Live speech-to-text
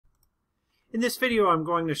In this video, I'm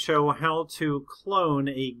going to show how to clone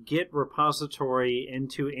a Git repository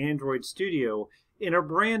into Android Studio in a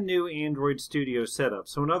brand new Android Studio setup.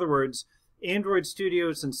 So in other words, Android Studio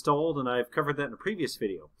is installed, and I've covered that in a previous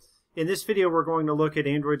video. In this video, we're going to look at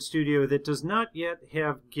Android Studio that does not yet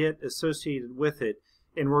have Git associated with it,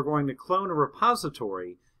 and we're going to clone a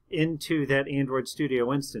repository into that Android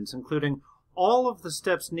Studio instance, including all of the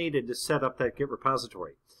steps needed to set up that Git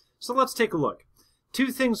repository. So let's take a look. Two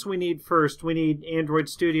things we need first. We need Android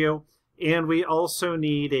Studio, and we also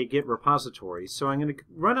need a Git repository. So I'm going to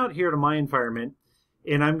run out here to my environment,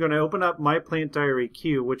 and I'm going to open up my Plant Diary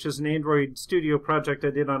Q, which is an Android Studio project I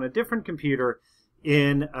did on a different computer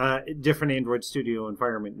in a different Android Studio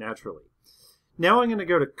environment naturally. Now I'm going to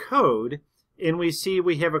go to Code, and we see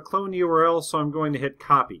we have a clone URL, so I'm going to hit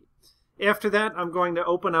Copy. After that, I'm going to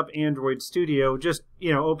open up Android Studio, just,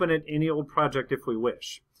 open it any old project if we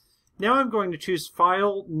wish. Now I'm going to choose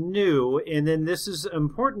File, New, and then this is an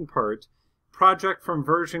important part, Project from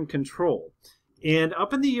Version Control. And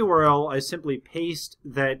up in the URL, I simply paste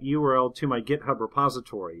that URL to my GitHub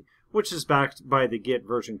repository, which is backed by the Git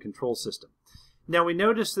version control system. Now we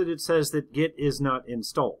notice that it says that Git is not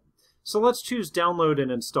installed. So let's choose Download and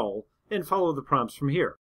Install, and follow the prompts from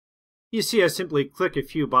here. You see I simply click a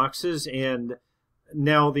few boxes, and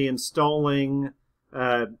now the installing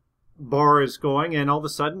bar is going, and all of a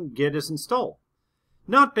sudden Git is installed.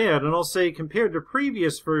 Not bad, and I'll say compared to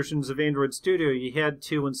previous versions of Android Studio, you had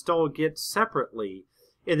to install Git separately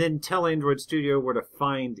and then tell Android Studio where to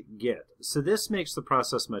find Git. So this makes the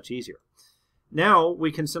process much easier. Now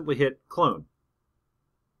we can simply hit Clone.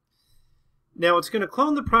 Now it's going to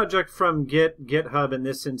clone the project from GitHub in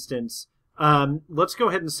this instance. Let's go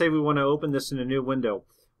ahead and say we want to open this in a new window.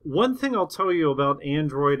 One thing I'll tell you about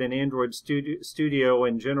Android and Android Studio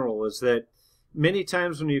in general is that many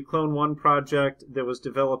times when you clone one project that was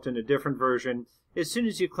developed in a different version, as soon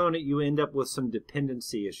as you clone it, you end up with some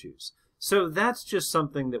dependency issues. So that's just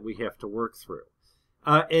something that we have to work through.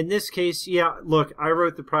 In this case, yeah, look, I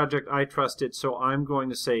wrote the project, I trust it, so I'm going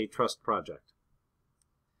to say Trust Project.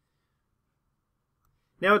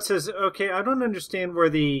 Now it says, okay, I don't understand where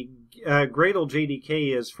the Gradle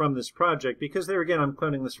JDK is from this project, because there again, I'm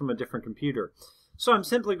cloning this from a different computer. So I'm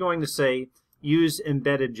simply going to say, use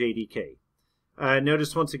embedded JDK.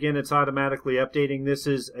 Notice once again, it's automatically updating. This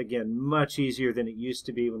is, again, much easier than it used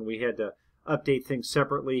to be when we had to update things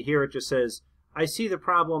separately. Here it just says, I see the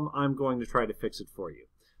problem, I'm going to try to fix it for you.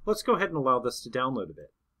 Let's go ahead and allow this to download a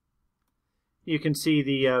bit. You can see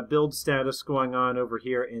the build status going on over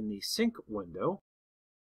here in the sync window.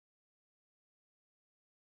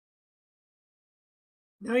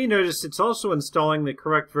 Now you notice it's also installing the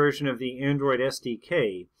correct version of the Android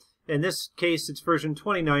SDK. In this case, it's version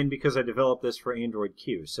 29 because I developed this for Android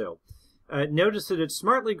Q. So notice that it's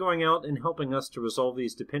smartly going out and helping us to resolve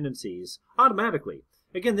these dependencies automatically.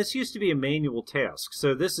 Again, this used to be a manual task,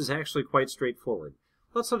 so this is actually quite straightforward.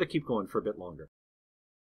 Let's let it keep going for a bit longer.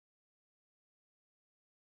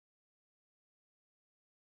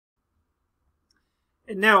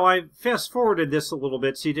 Now, I fast-forwarded this a little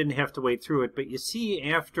bit so you didn't have to wait through it, but you see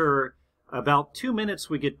after about 2 minutes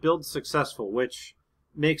we get build successful, which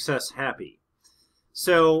makes us happy.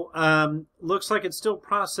 So, looks like it's still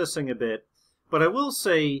processing a bit, but I will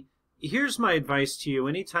say, here's my advice to you.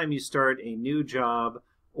 Anytime you start a new job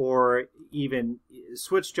or even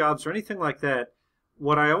switch jobs or anything like that,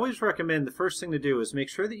 what I always recommend, the first thing to do is make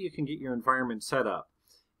sure that you can get your environment set up,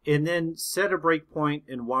 and then set a breakpoint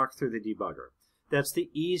and walk through the debugger. That's the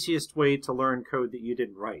easiest way to learn code that you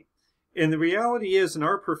didn't write. And the reality is, in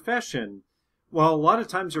our profession, while a lot of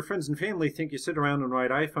times your friends and family think you sit around and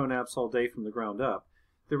write iPhone apps all day from the ground up,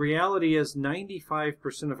 the reality is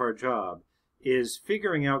 95% of our job is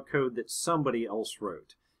figuring out code that somebody else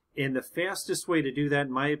wrote. And the fastest way to do that,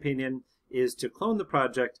 in my opinion, is to clone the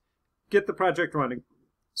project, get the project running,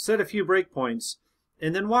 set a few breakpoints,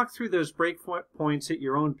 and then walk through those breakpoints at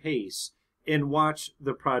your own pace and watch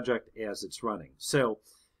the project as it's running. So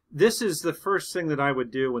this is the first thing that I would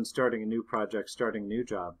do when starting a new project, starting a new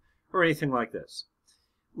job, or anything like this.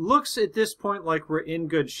 Looks at this point like we're in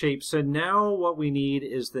good shape. So now what we need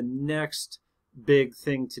is the next big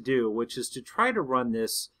thing to do, which is to try to run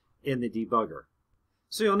this in the debugger.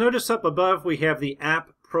 So you'll notice up above we have the app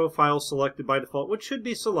profile selected by default, which should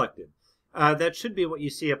be selected. That should be what you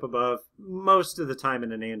see up above most of the time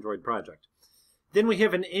in an Android project. Then we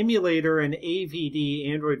have an emulator, an AVD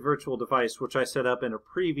Android virtual device, which I set up in a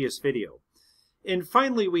previous video. And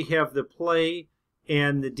finally, we have the play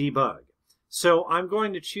and the debug. So I'm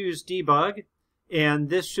going to choose debug, and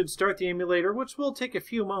this should start the emulator, which will take a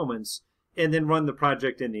few moments, and then run the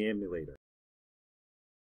project in the emulator.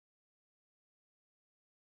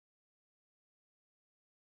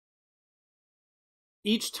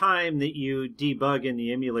 Each time that you debug in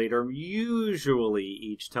the emulator, usually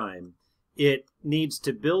each time, it needs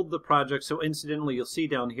to build the project. So incidentally, you'll see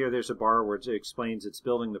down here there's a bar where it explains it's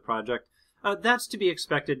building the project. That's to be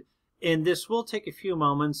expected, and this will take a few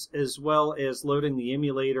moments, as well as loading the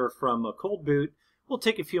emulator from a cold boot will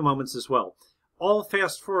take a few moments as well. I'll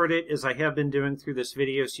fast forward it as I have been doing through this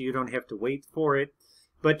video so you don't have to wait for it.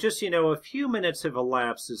 But just so you know, a few minutes have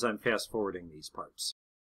elapsed as I'm fast forwarding these parts.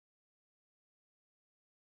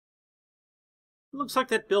 It looks like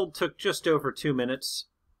that build took just over 2 minutes.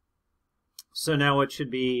 So now it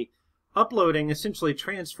should be uploading, essentially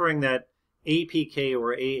transferring that APK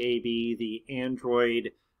or AAB, the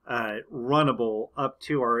Android runnable, up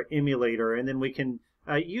to our emulator, and then we can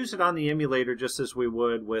use it on the emulator just as we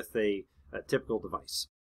would with a typical device.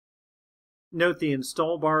 Note the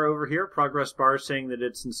install bar over here, progress bar, saying that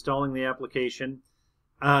it's installing the application.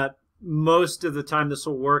 Most of the time this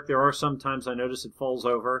will work. There are some times I notice it falls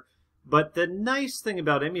over. But the nice thing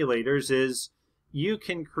about emulators is you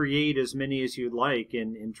can create as many as you'd like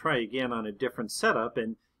and try again on a different setup,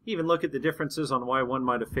 and even look at the differences on why one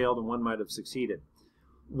might have failed and one might have succeeded.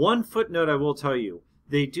 One footnote I will tell you,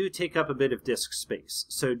 they do take up a bit of disk space.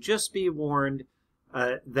 So just be warned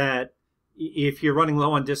that if you're running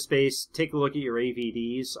low on disk space, take a look at your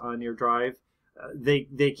AVDs on your drive.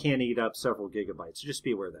 They can eat up several gigabytes. So just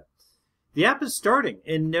be aware of that. The app is starting,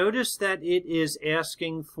 and notice that it is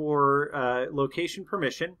asking for location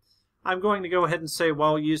permission. I'm going to go ahead and say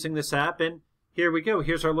while using this app, and here we go.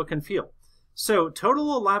 Here's our look and feel. So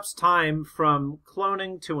total elapsed time from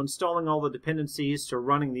cloning to installing all the dependencies to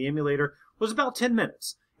running the emulator was about 10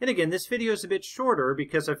 minutes. And again, this video is a bit shorter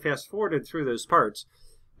because I fast forwarded through those parts.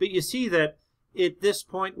 But you see that at this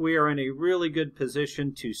point we are in a really good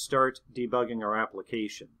position to start debugging our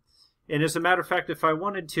application. And as a matter of fact, if I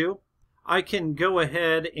wanted to, I can go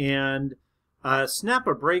ahead and snap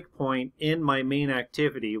a breakpoint in my main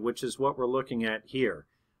activity, which is what we're looking at here.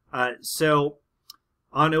 So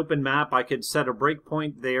on Open Map, I could set a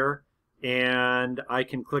breakpoint there, and I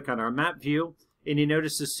can click on our map view. And you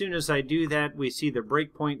notice as soon as I do that, we see the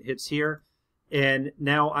breakpoint hits here. And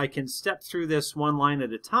now I can step through this one line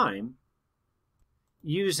at a time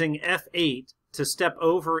using F8 to step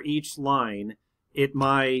over each line at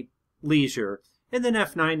my leisure. And then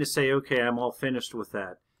F9 to say, okay, I'm all finished with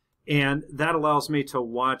that. And that allows me to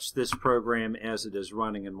watch this program as it is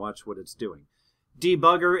running and watch what it's doing.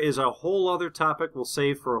 Debugger is a whole other topic we'll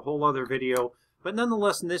save for a whole other video. But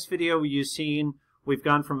nonetheless, in this video, you've seen we've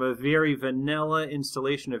gone from a very vanilla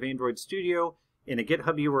installation of Android Studio in a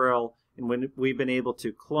GitHub URL, and when we've been able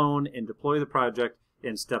to clone and deploy the project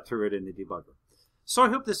and step through it in the debugger. So I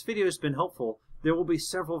hope this video has been helpful. There will be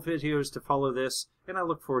several videos to follow this, and I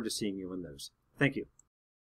look forward to seeing you in those. Thank you.